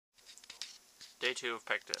Day 2 of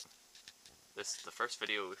Picton. This is the first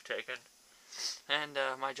video we've taken, and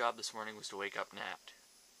my job this morning was to wake up Nat.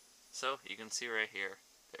 So, you can see right here,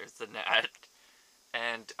 there's the Nat,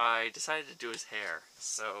 and I decided to do his hair,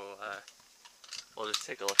 so we'll just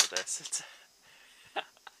take a look at this.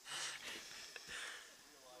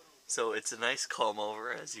 So it's a nice comb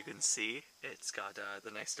over, as you can see. It's got the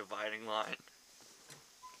nice dividing line,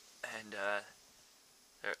 and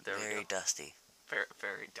there we go. Very dusty. Very,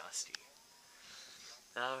 very dusty.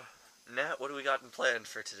 Nat, what do we got in plan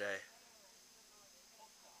for today?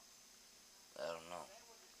 I don't know.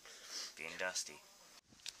 Being dusty.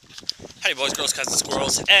 Howdy boys, girls, cousins,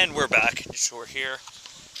 squirrels, and we're back. So we're here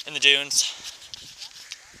in the dunes.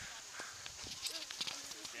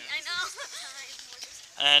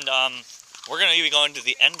 I know. And we're going to be going to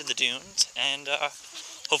the end of the dunes and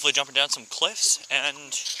hopefully jumping down some cliffs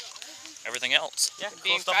and everything else. Yeah, cool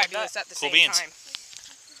being stuff like fabulous that. at the Cool same beans. time.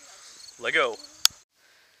 Let go.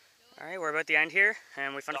 Alright, we're about the end here,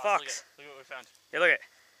 and we found a fox. Look at what we found. Yeah, look at it.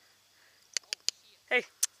 Hey.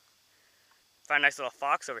 Found a nice little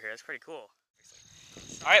fox over here. That's pretty cool.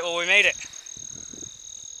 Alright, well, we made it.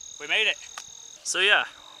 We made it. So yeah,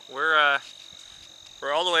 we're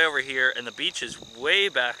all the way over here, and the beach is way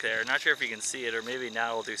back there. Not sure if you can see it, or maybe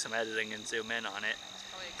now we'll do some editing and zoom in on it.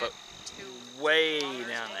 But way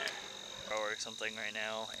down there. Or something right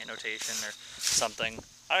now, annotation or something.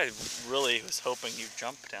 I really was hoping you'd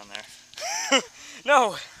jump down there.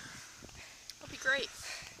 No. That'd be great.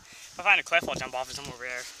 If I find a cliff, I'll jump off it somewhere over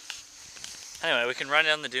there. Anyway, we can run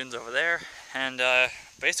down the dunes over there, and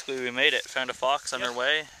basically we made it. Found a fox on our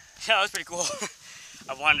way. Yeah, that was pretty cool.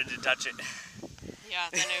 I wanted to touch it. Yeah,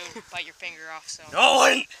 then it would bite your finger off, so... No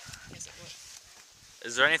one! Yes, it would.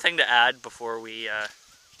 Is there anything to add before we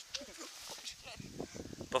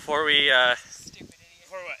Stupid idiot.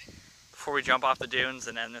 For what? before we jump off the dunes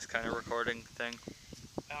and end this kind of recording thing?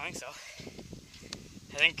 I don't think so.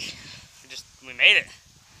 I think we made it.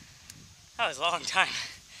 That was a long time.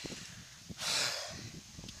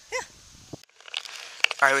 Yeah.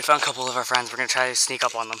 Alright, we found a couple of our friends. We're gonna try to sneak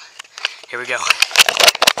up on them. Here we go.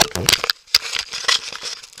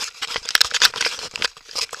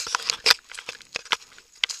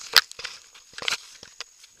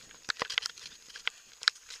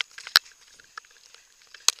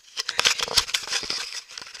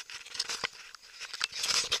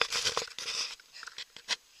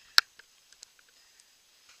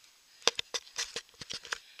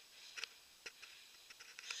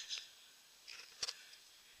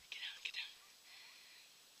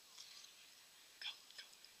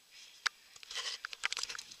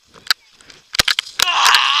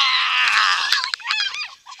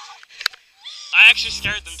 I actually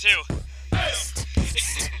scared them too.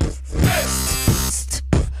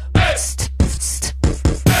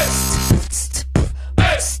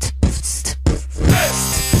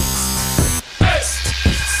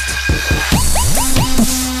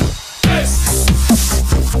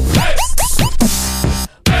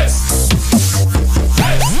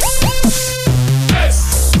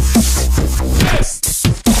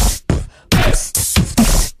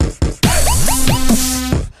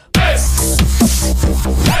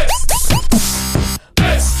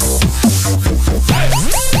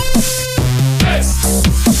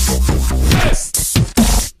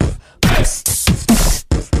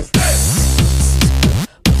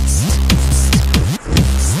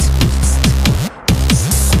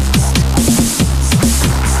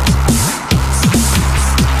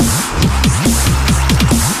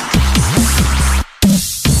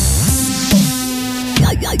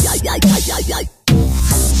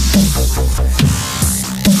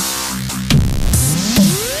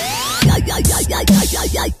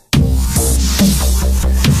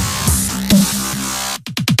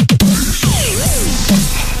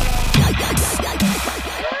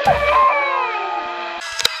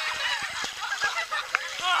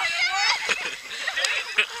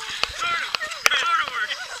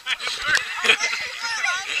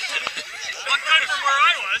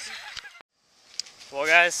 Well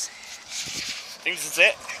guys, I think this is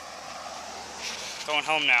it. Going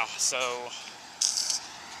home now, so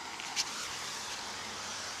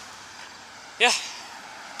yeah,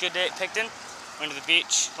 good day at Picton. Went to the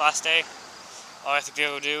beach last day. All I have to be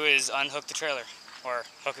able to do is unhook the trailer, or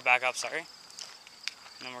hook it back up, sorry, and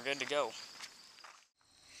then we're good to go.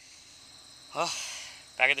 Well,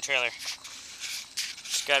 back at the trailer.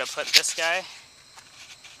 Just gotta put this guy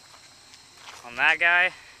on that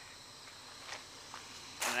guy,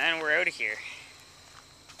 and then we're out of here.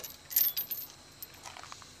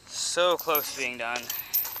 So close to being done,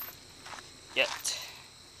 yet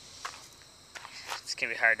it's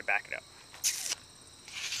gonna be hard to back it up.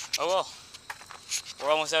 Oh well.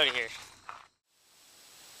 We're almost out of here.